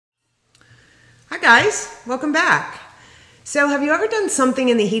Hi guys, welcome back. So have you ever done something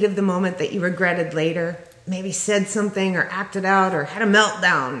in the heat of the moment that you regretted later? Maybe said something or acted out or had a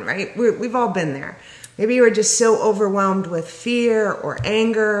meltdown, right? We've all been there. Maybe you were just so overwhelmed with fear or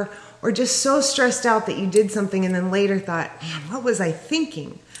anger or just so stressed out that you did something and then later thought, man, what was I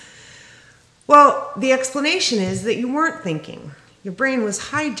thinking? Well, the explanation is that you weren't thinking. Your brain was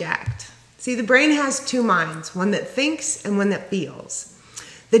hijacked. See, the brain has two minds, one that thinks and one that feels.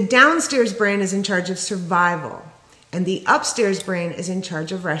 The downstairs brain is in charge of survival, and the upstairs brain is in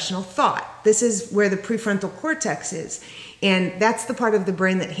charge of rational thought. This is where the prefrontal cortex is, and that's the part of the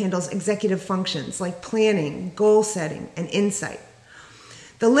brain that handles executive functions like planning, goal setting, and insight.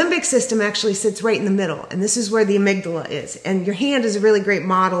 The limbic system actually sits right in the middle, and this is where the amygdala is. And your hand is a really great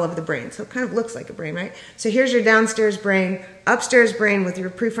model of the brain, so it kind of looks like a brain, right? So here's your downstairs brain, upstairs brain with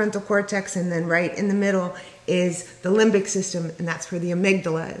your prefrontal cortex, and then right in the middle is the limbic system, and that's where the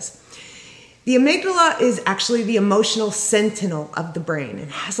amygdala is. The amygdala is actually the emotional sentinel of the brain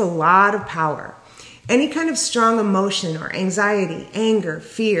and has a lot of power. Any kind of strong emotion or anxiety, anger,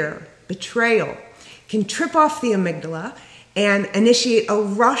 fear, betrayal can trip off the amygdala and initiate a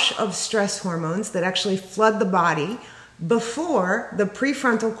rush of stress hormones that actually flood the body before the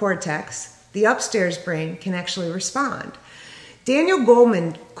prefrontal cortex, the upstairs brain, can actually respond. Daniel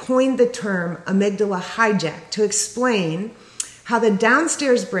Goleman coined the term amygdala hijack to explain how the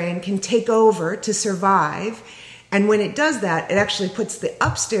downstairs brain can take over to survive, and when it does that, it actually puts the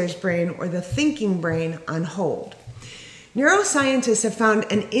upstairs brain or the thinking brain on hold. Neuroscientists have found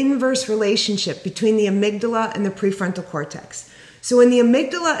an inverse relationship between the amygdala and the prefrontal cortex. So when the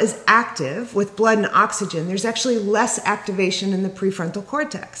amygdala is active with blood and oxygen, there's actually less activation in the prefrontal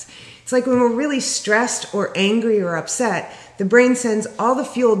cortex. It's like when we're really stressed or angry or upset, the brain sends all the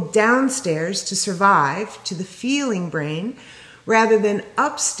fuel downstairs to survive to the feeling brain rather than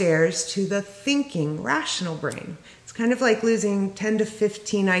upstairs to the thinking, rational brain. It's kind of like losing 10 to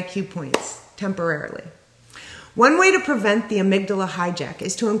 15 IQ points temporarily. One way to prevent the amygdala hijack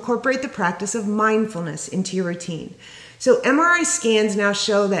is to incorporate the practice of mindfulness into your routine. So MRI scans now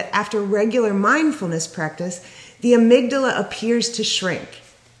show that after regular mindfulness practice, the amygdala appears to shrink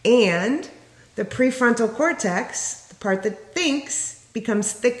and the prefrontal cortex, the part that thinks,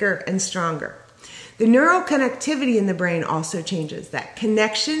 becomes thicker and stronger. The neural connectivity in the brain also changes. That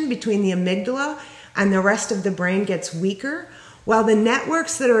connection between the amygdala and the rest of the brain gets weaker, while the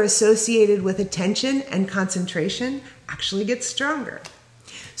networks that are associated with attention and concentration actually get stronger.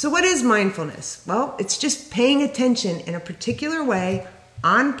 So what is mindfulness? Well, it's just paying attention in a particular way,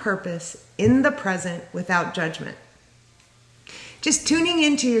 on purpose, in the present, without judgment. Just tuning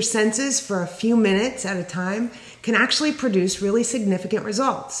into your senses for a few minutes at a time can actually produce really significant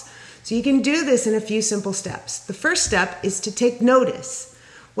results. So you can do this in a few simple steps. The first step is to take notice.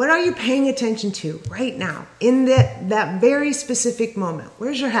 What are you paying attention to right now, in that very specific moment?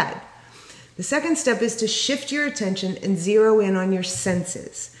 Where's your head? The second step is to shift your attention and zero in on your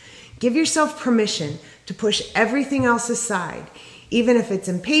senses. Give yourself permission to push everything else aside, even if it's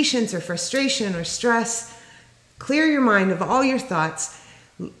impatience or frustration or stress. Clear your mind of all your thoughts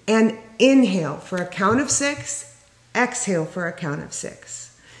and inhale for a count of 6, exhale for a count of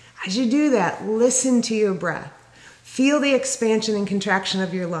 6. As you do that, listen to your breath. Feel the expansion and contraction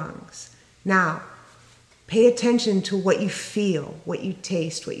of your lungs. Now, pay attention to what you feel, what you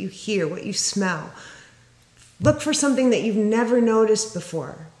taste, what you hear, what you smell. Look for something that you've never noticed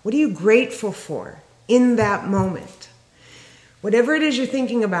before. What are you grateful for in that moment? Whatever it is you're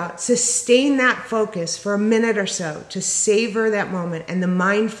thinking about, sustain that focus for a minute or so to savor that moment and the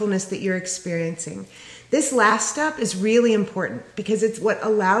mindfulness that you're experiencing. This last step is really important because it's what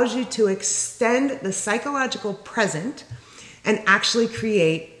allows you to extend the psychological present and actually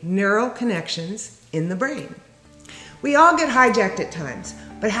create neural connections in the brain. We all get hijacked at times,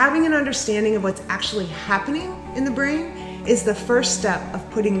 but having an understanding of what's actually happening in the brain is the first step of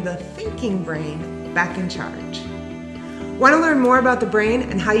putting the thinking brain back in charge. Want to learn more about the brain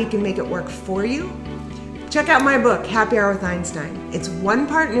and how you can make it work for you? Check out my book, Happy Hour with Einstein. It's 1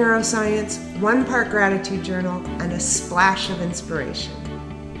 part neuroscience, 1 part gratitude journal, and a splash of inspiration.